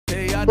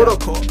Hold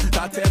up.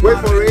 Wait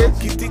for it.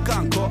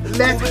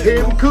 Let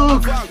him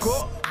cook.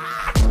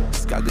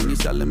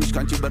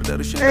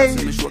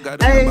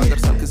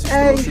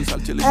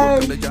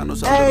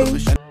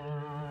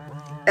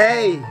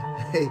 Hey.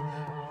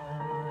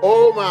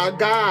 Oh my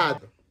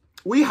God.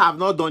 We have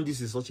not done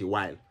this in such a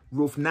while.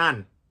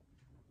 ROPHNAN.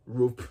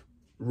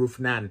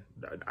 ROPHNAN.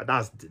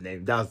 That's the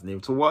name. That's the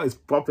name. So what is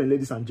popping,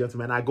 ladies and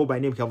gentlemen? I go by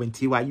name Kelvin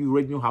TY. You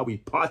already know how we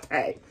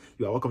party.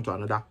 You are welcome to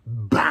another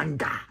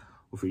banger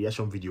of a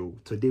reaction video.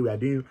 Today we are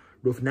doing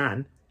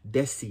ROPHNAN,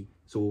 DESSE.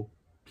 So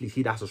please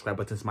hit that subscribe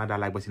button, smash that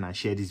like button, and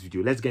share this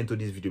video. Let's get into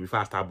this video before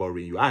I start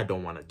boring you. I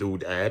don't want to do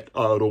that.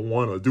 I don't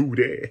want to do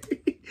that.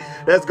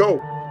 Let's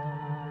go.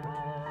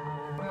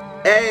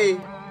 Hey.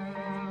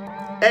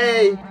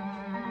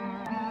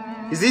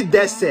 Is it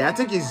DESSE? I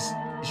think it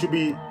should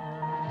be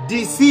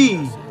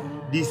DESSE.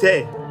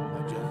 DESSE.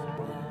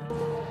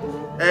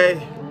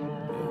 Hey.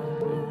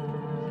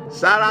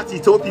 Shout out to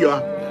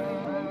Ethiopia.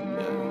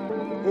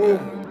 Oh,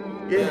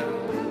 yeah.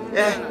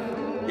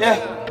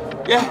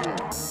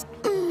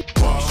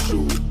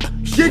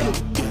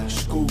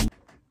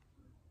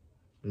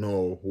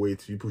 No,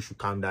 wait, people should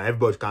calm down.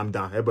 Everybody calm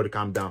down. Everybody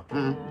calm down.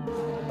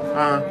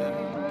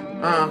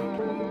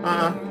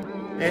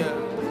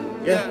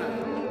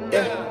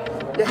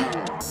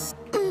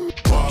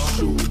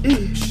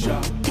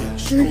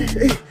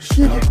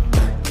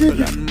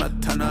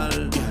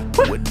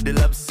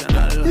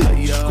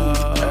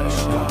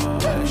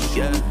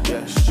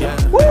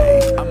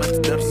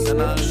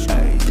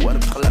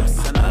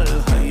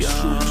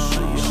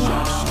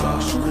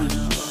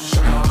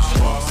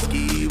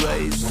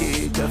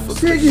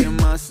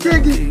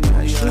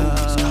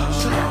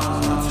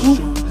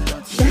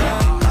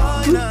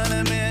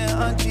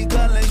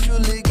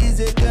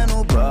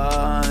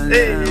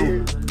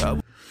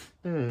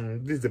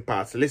 This is the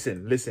part.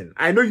 Listen.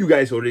 I know you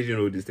guys already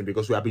know this thing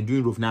because we have been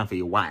doing ROPHNAN for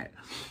a while.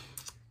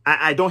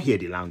 I don't hear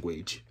the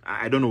language.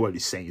 I don't know what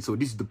it's saying. So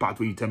this is the part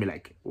where you tell me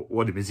like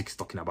what the music is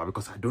talking about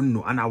because I don't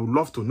know and I would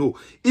love to know.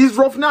 Is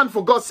ROPHNAN,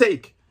 for God's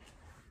sake?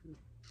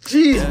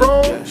 Jeez,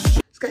 bro.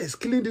 This guy is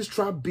killing this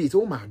trap beat.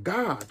 Oh my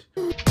God.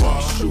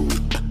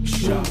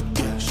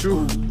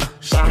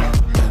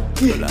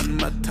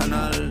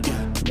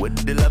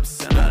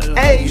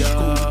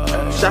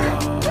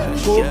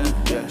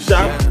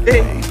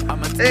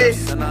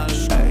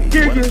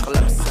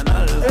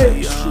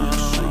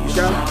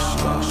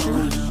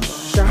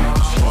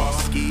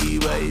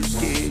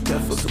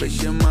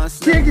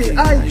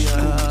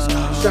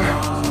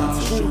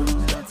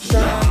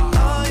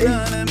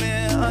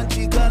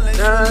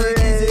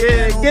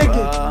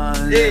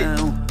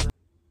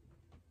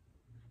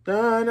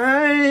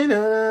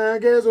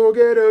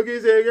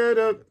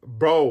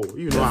 Bro,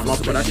 you know I'm up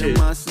for that shit.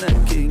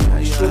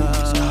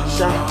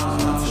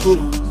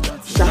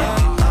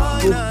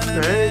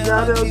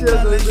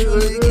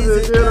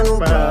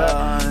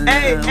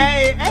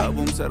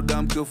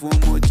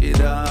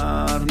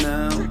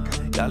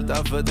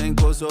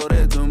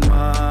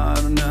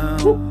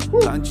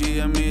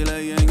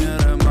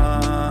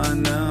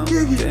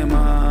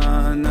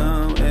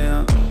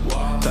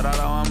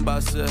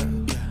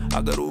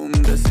 Agarum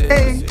DESSE,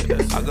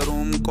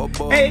 agarum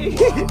kopo,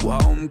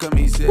 waum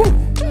kamise,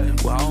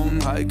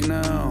 waum hike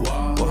now,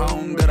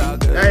 waum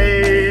garaga.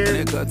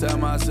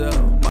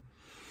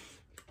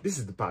 This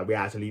is the part where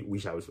I actually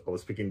wish I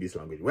was speaking this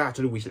language. Where I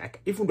actually wish, like,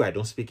 even though I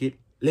don't speak it,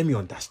 let me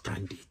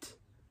understand it.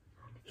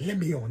 Let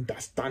me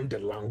understand the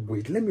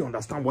language. Let me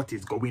understand what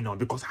is going on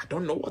because I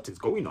don't know what is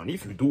going on.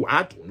 If you do,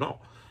 I do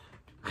not.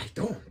 I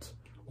don't.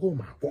 Oh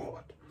my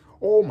God.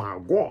 Oh my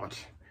God.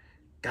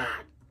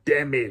 God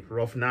damn it,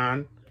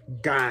 ROPHNAN.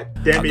 God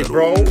damn it,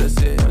 bro.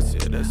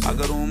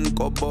 Agarum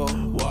kopo,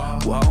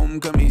 waum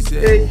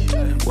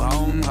kamise,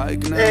 waum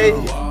hike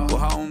now,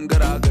 waum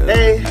garaga.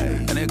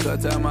 Ane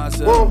kata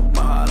masa,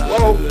 mahala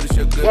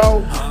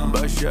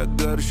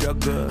sugar,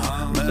 sugar,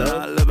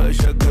 manala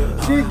sugar.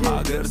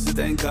 Agar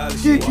stain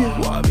kalshi,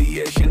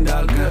 wabiye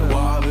shindalga,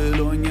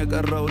 wabilonya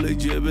karraw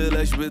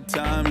lijibilash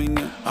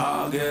bitaminya.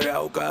 Agar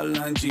yaukal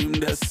nanjim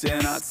DESSE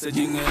nat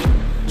sejinge.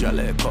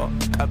 Jaleko,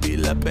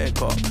 kabila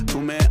beko,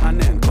 tume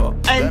anenko,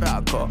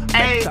 garako.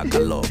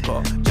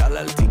 Loco,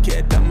 Jalal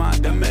ticket,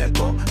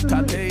 Madameko,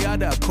 Tate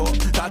Yadako,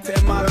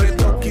 Tate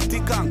Marito,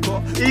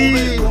 Kitikanko.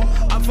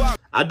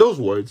 Are those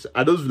words?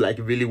 Are those like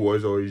really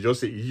words, or you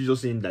just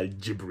saying like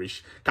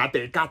gibberish?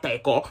 Kate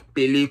kateko,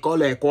 peliko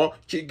leko,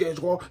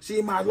 chigeko,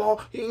 simalo,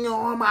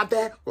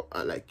 mate.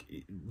 Like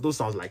those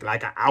sounds like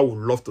I would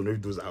love to know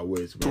if those are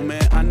words. Tume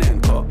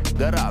anenko,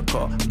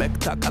 garako,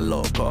 bektaka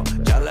loco,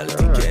 Jalal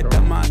ticket,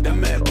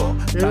 Madameko,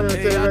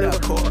 Tate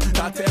Yadako,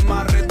 Tate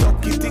Marito,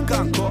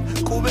 Kitikanko,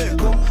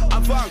 Kubeko,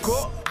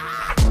 Afanko.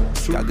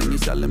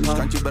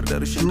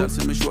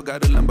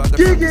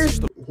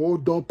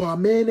 Hold up a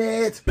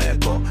minute.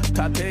 Hold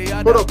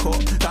up.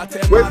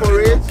 Wait for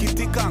it.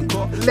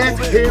 Let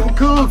him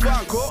cook.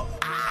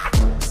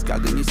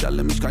 ካገኘሽ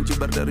ሳለምሽ ካንቺ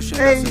በርደርሽ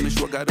እንደስምሽ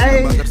ወጋደ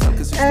ባገር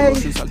ሳልክስሽ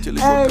ትሮሽን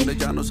ሳልችልሽ ወደ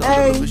ጃኖ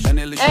ሳልደርምሽ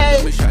እኔ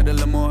ልሽልምሽ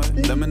አይደለም ወይ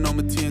ለምን ነው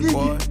ምትይን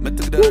ቆይ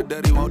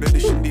ምትግደረደሪ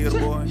መውደድሽ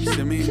እንዲርቦይ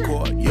ስሚን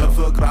ቆይ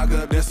የፍቅር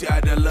አገር ደስ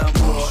አይደለም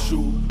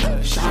ሹ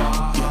ሻ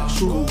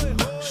ሹ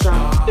ሻ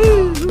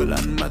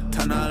ብለን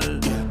መተናል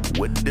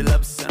ውድ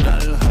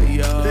ለብሰናል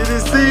ሀያ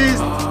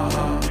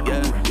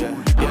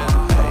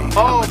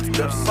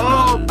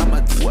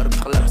አመት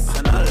ወርቅ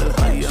ለብሰናል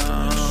ሀያ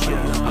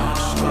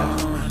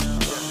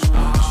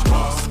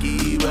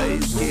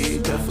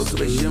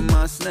ከፍቅርሽ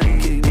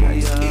ማስነኪኝ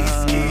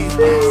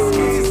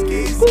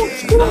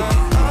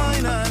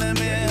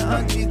አይናለሜ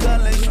አንቺ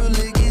ካለሽ ሁል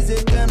ጊዜ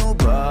ቀኑ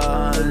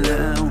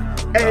ባለው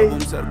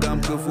አሁን ሰርጋም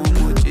ክፉም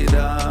ውጪ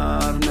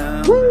ዳር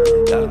ነው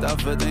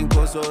ያልጣፈጠኝ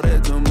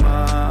ኮሶሬቱ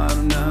ማር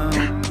ነው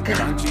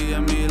አንቺ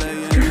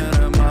የሚለየኝ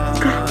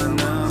ረማር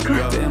ነው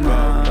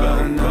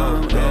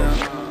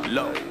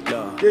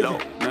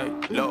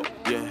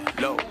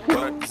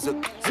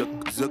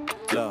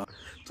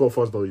Two of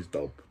us know he's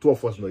dope. Two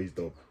of us know he's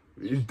dope.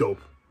 He's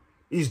dope.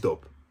 He's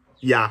dope.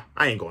 Yeah,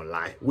 I ain't gonna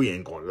lie. We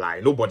ain't gonna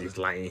lie. Nobody's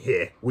lying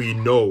here. We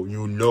know,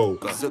 you know.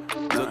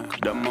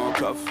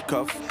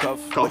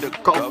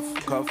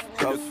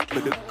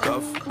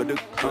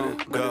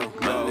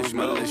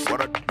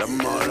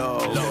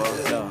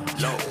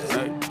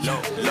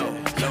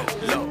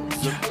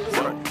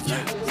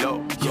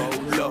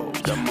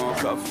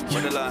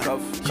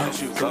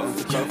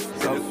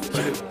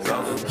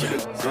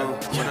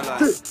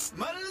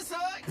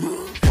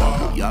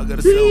 ያገር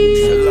ሰው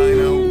ሽላይ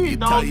ነው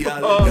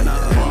ይታያል ገና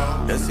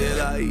ደሴ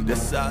ላይ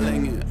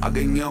ደሳለኝ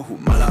አገኘሁ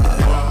መላ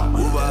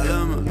ውብ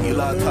ዓለም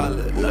ይላታል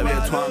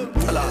ለቤቷም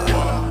ጥላ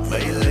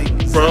በይልኝ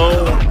Bro.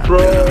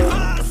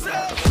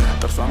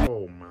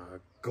 Oh my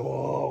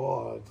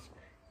God.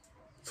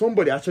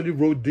 Somebody actually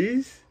wrote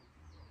this?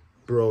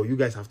 Bro, you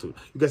guys have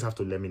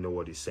to let me know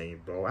what he's saying,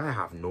 bro. I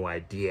have no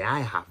idea.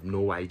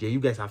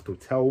 You guys have to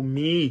tell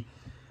me.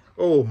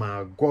 Oh my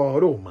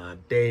God. Oh my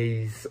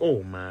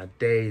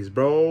days,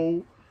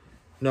 bro.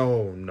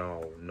 No.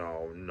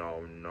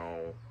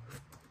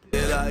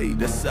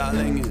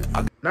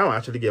 Now I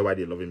actually get why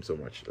they love him so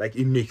much. Like,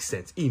 it makes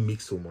sense. It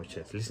makes so much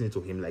sense. Listening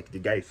to him, like, the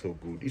guy is so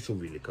good. He's so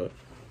really good.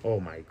 Oh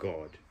my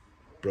God.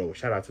 Bro,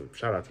 shout out to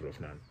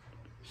ROPHNAN.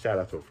 Shout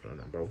out to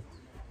ROPHNAN, bro.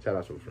 Shout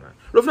out to ROPHNAN.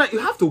 ROPHNAN, you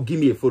have to give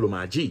me a follow,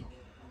 my G.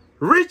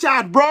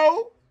 Richard,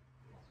 bro.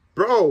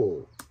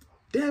 Bro.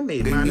 Damn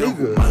it, my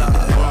nigga.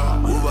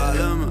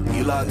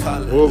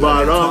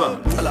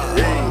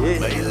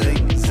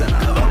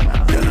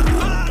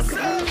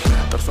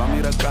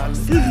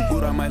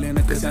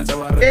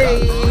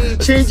 Hey,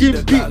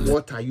 changing beat.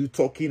 What are you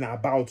talking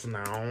about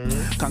now?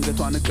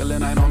 ካንገቷን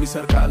ቅልን አይኗም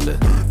ይሰርቃል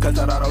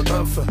ከተራራው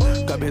ጠፍ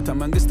ከቤተ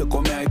መንግስት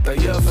ቆሜ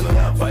አይጠየፍ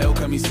ባየው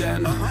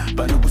ከሚሴን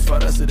በንጉስ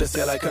ፈረስ ደስ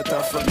ላይ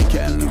ከተፍ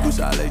ሚካኤል ንጉስ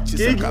አለች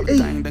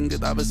ሰካብታኝ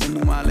ደንግጣ በስሙ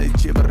ማለች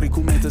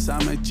የበሪኩም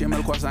የተሳመች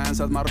የመልኳ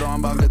ሳያንሳት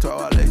ማርዳዋን ባንገቷ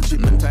ዋለች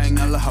ምን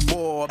ታየኛለህ አቦ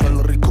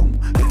በልሪኩም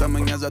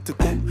ከተመኛ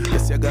ዛትኩም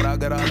ደስ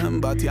የገራገር አለም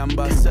ባቲ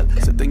አምባሰል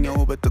ስተኛው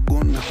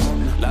በጥጉን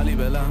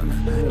ላሊበላን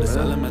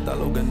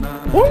ለሰለመጣለው ገና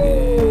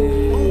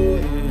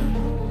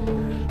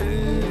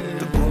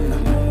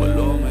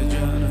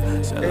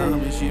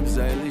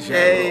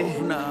Hey,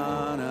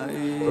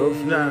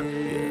 ROPHNAN.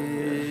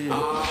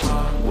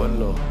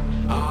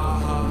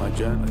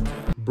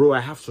 Bro,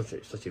 I have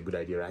such a good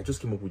idea. I just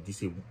came up with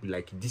this.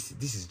 Like, this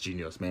is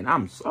genius, man.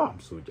 I'm so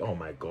oh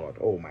my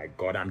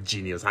god, I'm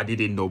genius. I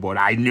didn't know, but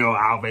I know.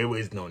 I've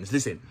always known.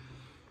 Listen,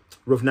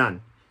 ROPHNAN.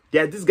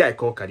 Yeah, this guy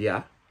called Kadia.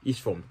 He's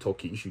from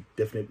Turkey. You should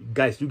definitely,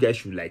 you guys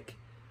should like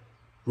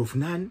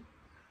ROPHNAN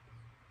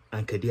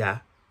and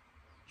Kadia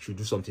should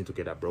do something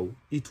together, bro.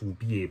 It will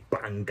be a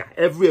banger.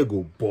 Everywhere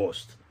go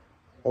bust.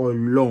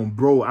 Alone,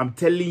 bro. I'm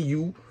telling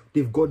you,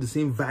 they've got the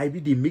same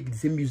vibe. They make the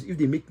same music.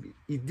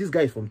 This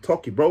guy is from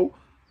Turkey, bro.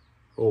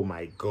 Oh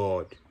my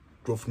god.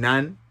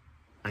 ROPHNAN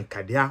and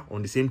Kadia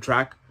on the same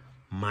track.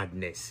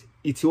 Madness.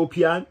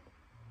 Ethiopian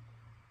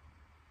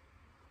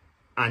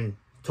and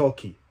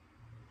Turkey.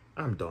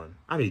 I'm done.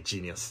 I'm a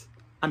genius.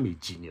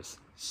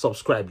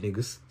 Subscribe,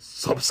 niggas.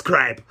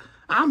 Subscribe.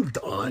 I'm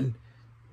done.